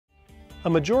A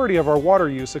majority of our water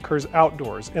use occurs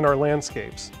outdoors in our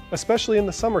landscapes, especially in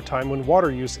the summertime when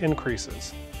water use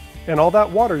increases. And all that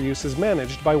water use is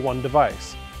managed by one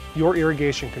device, your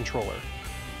irrigation controller.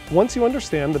 Once you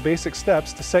understand the basic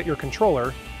steps to set your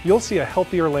controller, you'll see a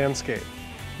healthier landscape.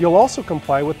 You'll also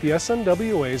comply with the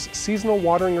SNWA's seasonal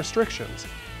watering restrictions,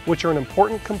 which are an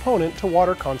important component to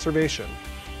water conservation.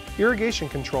 Irrigation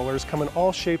controllers come in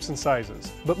all shapes and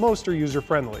sizes, but most are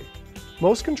user-friendly.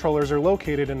 Most controllers are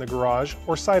located in the garage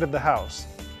or side of the house.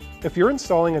 If you're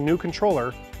installing a new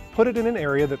controller, put it in an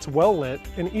area that's well lit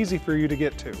and easy for you to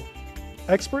get to.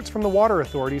 Experts from the Water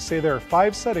Authority say there are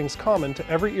 5 settings common to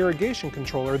every irrigation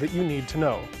controller that you need to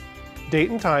know: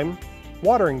 date and time,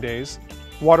 watering days,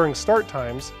 watering start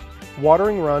times,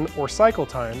 watering run or cycle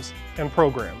times, and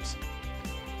programs.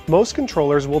 Most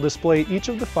controllers will display each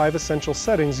of the 5 essential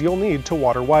settings you'll need to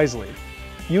water wisely.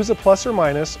 Use a plus or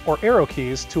minus or arrow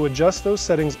keys to adjust those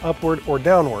settings upward or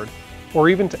downward, or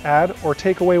even to add or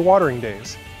take away watering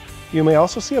days. You may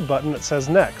also see a button that says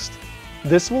Next.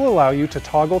 This will allow you to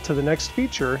toggle to the next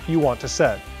feature you want to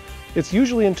set. It's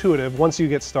usually intuitive once you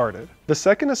get started. The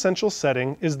second essential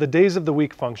setting is the Days of the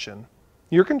Week function.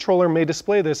 Your controller may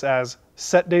display this as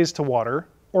Set Days to Water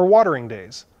or Watering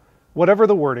Days. Whatever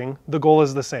the wording, the goal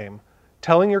is the same,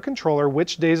 telling your controller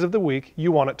which days of the week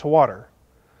you want it to water.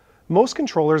 Most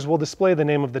controllers will display the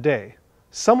name of the day.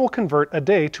 Some will convert a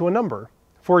day to a number.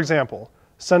 For example,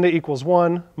 Sunday equals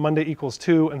 1, Monday equals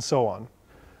 2, and so on.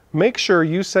 Make sure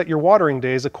you set your watering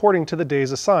days according to the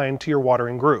days assigned to your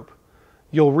watering group.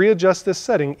 You'll readjust this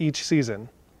setting each season.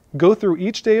 Go through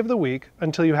each day of the week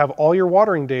until you have all your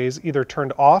watering days either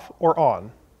turned off or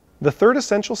on. The third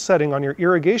essential setting on your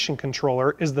irrigation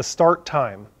controller is the start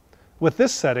time. With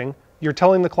this setting, you're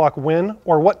telling the clock when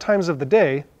or what times of the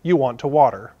day you want to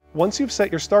water. Once you've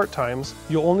set your start times,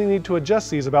 you'll only need to adjust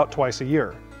these about twice a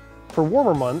year. For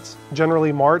warmer months,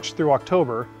 generally March through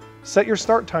October, set your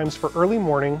start times for early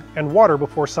morning and water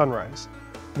before sunrise.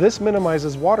 This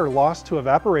minimizes water loss to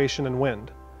evaporation and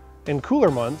wind. In cooler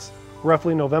months,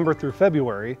 roughly November through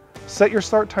February, set your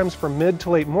start times for mid to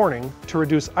late morning to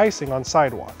reduce icing on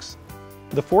sidewalks.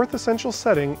 The fourth essential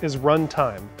setting is run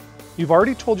time. You've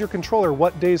already told your controller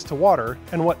what days to water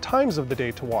and what times of the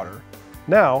day to water.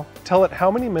 Now, tell it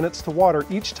how many minutes to water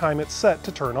each time it's set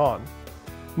to turn on.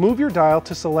 Move your dial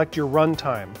to select your run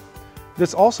time.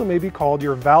 This also may be called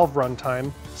your valve run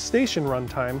time, station run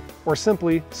time, or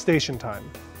simply station time.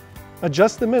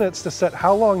 Adjust the minutes to set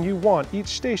how long you want each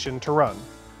station to run.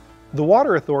 The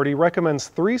Water Authority recommends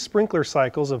 3 sprinkler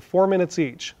cycles of 4 minutes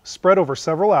each, spread over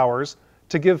several hours,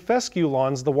 to give fescue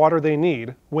lawns the water they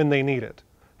need when they need it.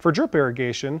 For drip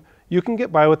irrigation, you can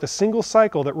get by with a single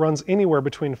cycle that runs anywhere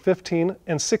between 15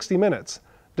 and 60 minutes,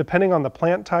 depending on the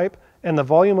plant type and the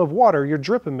volume of water your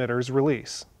drip emitters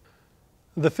release.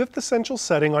 The fifth essential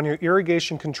setting on your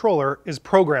irrigation controller is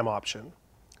Program Option.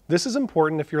 This is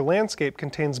important if your landscape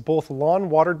contains both lawn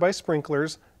watered by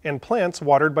sprinklers and plants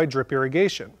watered by drip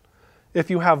irrigation. If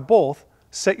you have both,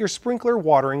 set your sprinkler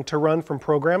watering to run from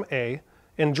Program A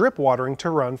and drip watering to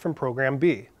run from Program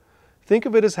B. Think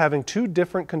of it as having 2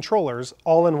 different controllers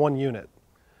all in one unit.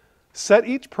 Set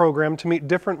each program to meet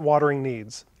different watering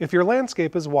needs. If your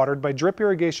landscape is watered by drip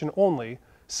irrigation only,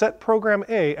 set Program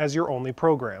A as your only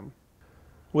program.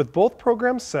 With both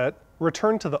programs set,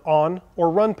 return to the on or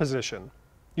run position.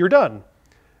 You're done.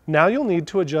 Now you'll need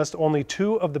to adjust only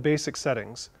 2 of the basic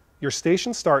settings: your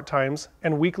station start times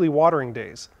and weekly watering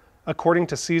days, according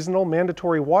to seasonal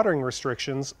mandatory watering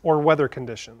restrictions or weather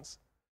conditions.